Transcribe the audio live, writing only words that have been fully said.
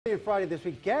Friday this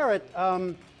week. Garrett,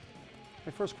 my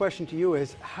first question to you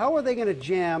is, how are they going to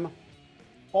jam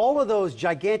all of those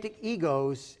gigantic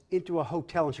egos into a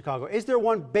hotel in Chicago? Is there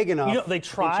one big enough? You know, they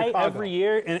try every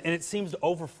year, and it seems to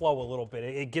overflow a little bit.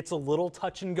 It gets a little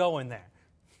touch and go in there.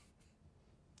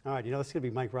 All right, you know, this is going to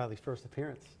be Mike Riley's first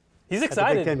appearance. He's excited.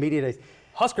 At the Big Ten Media Days.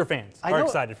 Husker fans are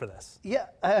excited for this. Yeah,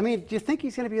 I mean, do you think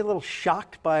he's going to be a little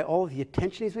shocked by all of the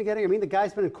attention he's been getting? I mean, the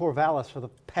guy's been in Corvallis for the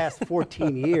past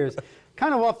 14 years,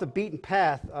 kind of off the beaten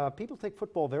path. People take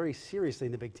football very seriously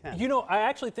in the Big Ten. You know, I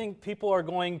actually think people are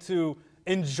going to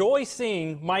enjoy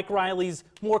seeing Mike Riley's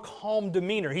more calm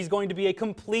demeanor. He's going to be a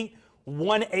complete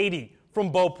 180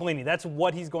 from Bo Pelini. That's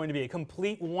what he's going to be, a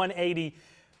complete 180.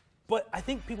 But I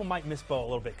think people might miss Bo a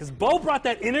little bit because Bo brought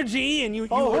that energy, and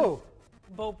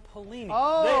Bo Pelini.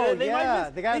 Oh, yeah,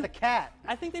 the guy with the cat.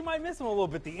 I think they might miss him a little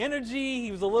bit. The energy, he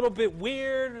was a little bit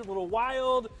weird, a little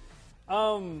wild.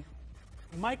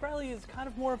 Mike Riley is kind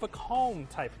of more of a calm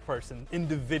type of person,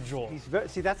 individual. He's very,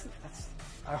 see, that's.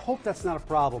 I hope that's not a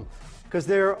problem, because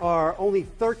there are only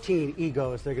 13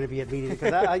 egos that are going to be at meetings.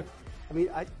 Because I mean,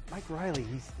 Mike Riley,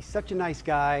 he's such a nice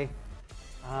guy.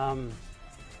 Some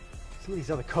of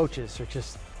these other coaches are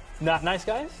just not nice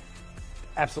guys.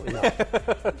 Absolutely not.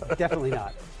 Definitely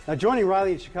not. Now, joining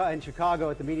Riley in Chicago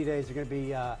at the Media Days are going to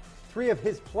be three of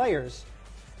his players.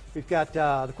 We've got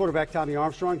the quarterback Tommy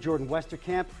Armstrong, Jordan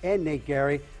Westerkamp, and Nate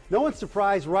Gary. No one's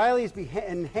surprised. Riley is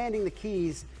handing the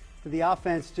keys to the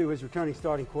offense to his returning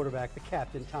starting quarterback, the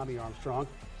captain, Tommy Armstrong.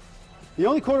 The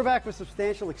only quarterback with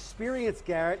substantial experience,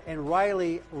 Garrett, and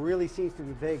Riley really seems to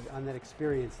be big on that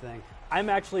experience thing. I'm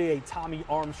actually a Tommy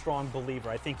Armstrong believer.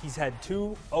 I think he's had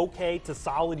two okay to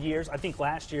solid years. I think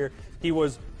last year he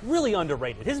was really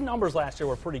underrated. His numbers last year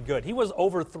were pretty good. He was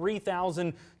over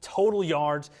 3,000 total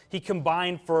yards. He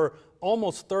combined for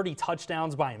almost 30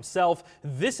 touchdowns by himself.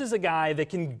 This is a guy that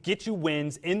can get you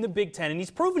wins in the Big Ten, and he's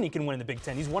proven he can win in the Big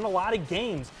Ten. He's won a lot of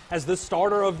games as the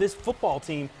starter of this football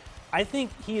team. I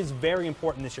think he is very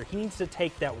important this year. He needs to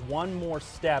take that one more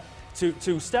step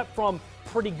to step from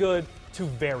pretty good to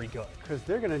very good. Because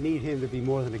they're going to need him to be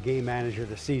more than a game manager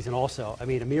this season also. I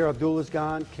mean, Amir Abdullah's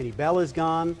gone. Kenny Bell is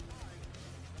gone.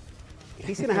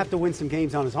 He's going to have to win some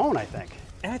games on his own, I think.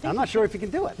 I'm not sure if he can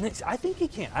do it. I think he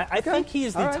can. I think he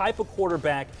is the type of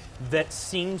quarterback that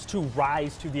seems to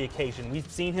rise to the occasion. We've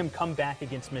seen him come back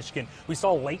against Michigan. We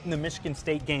saw late in the Michigan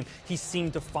State game, he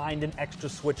seemed to find an extra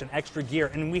switch, an extra gear.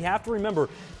 And we have to remember,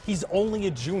 he's only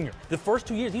a junior. The first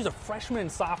 2 years, he's a freshman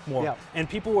and sophomore. And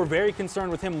people were very concerned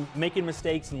with him making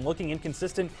mistakes and looking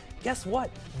inconsistent. Guess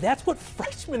what? That's what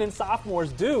freshmen and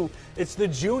sophomores do. It's the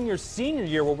junior, senior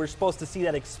year where we're supposed to see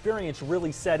that experience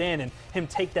really set in and him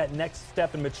take that next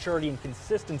step in maturity and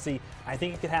consistency. I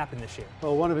think it could happen this year.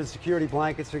 Well, one of his security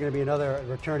blankets are going to be another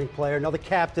returning player, another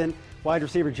captain, wide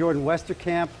receiver Jordan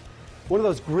Westerkamp, one of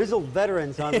those grizzled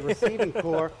veterans on the receiving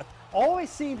corps. Always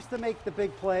seems to make the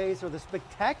big plays or the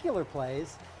spectacular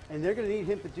plays, and they're going to need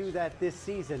him to do that this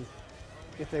season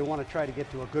if they want to try to get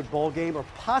to a good bowl game or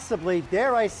possibly,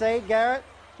 dare I say, Garrett,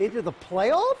 into the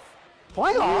playoffs?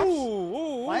 Playoffs?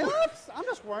 Ooh. Playoffs? I'm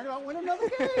just worried about winning another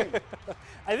game.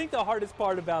 I think the hardest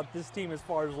part about this team as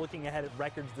far as looking ahead at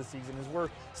records this season is we're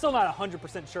still not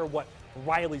 100% sure what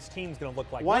Riley's team's going to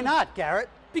look like. Why not, Garrett?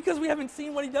 Because we haven't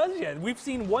seen what he does yet. We've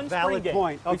seen one Valid spring game.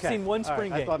 Point. Okay. We've seen one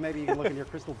spring game. I thought maybe you could look in your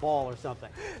crystal ball or something.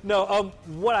 No,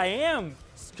 what I am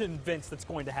convinced that's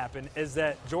going to happen is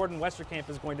that Jordan Westerkamp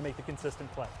is going to make the consistent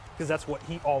play because that's what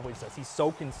he always does. He's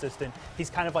so consistent. He's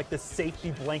kind of like the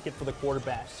safety blanket for the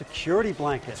quarterback. Security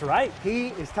blanket. That's right. He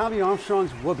is Tommy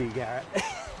Armstrong's whoopee, Garrett.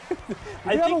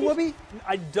 I have a whoopee?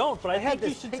 I don't, but I think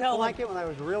you should tell him. Blanket when I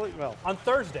was really on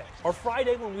Thursday or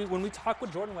Friday when we talk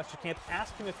with Jordan Westerkamp,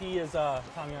 ask him if he is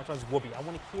Tommy Armstrong's whoopee. I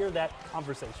want to hear that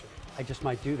conversation. I just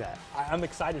might do that. I'm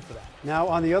excited for that. Now,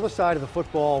 on the other side of the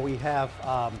football, we have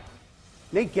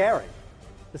Nate Gary.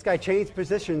 This guy changed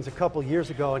positions a couple years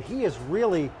ago, and he has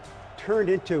really turned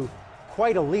into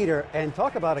quite a leader. And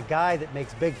talk about a guy that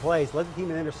makes big plays. Led the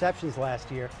team in interceptions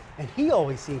last year, and he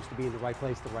always seems to be in the right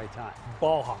place at the right time.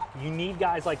 Ball hawk. You need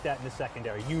guys like that in the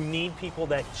secondary. You need people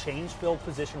that change field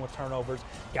position with turnovers,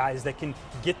 guys that can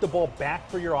get the ball back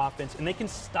for your offense, and they can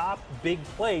stop big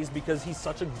plays because he's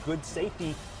such a good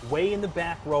safety way in the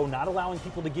back row, not allowing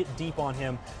people to get deep on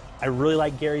him. I really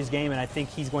like Gary's game, and I think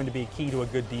he's going to be a key to a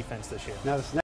good defense this year. Now, this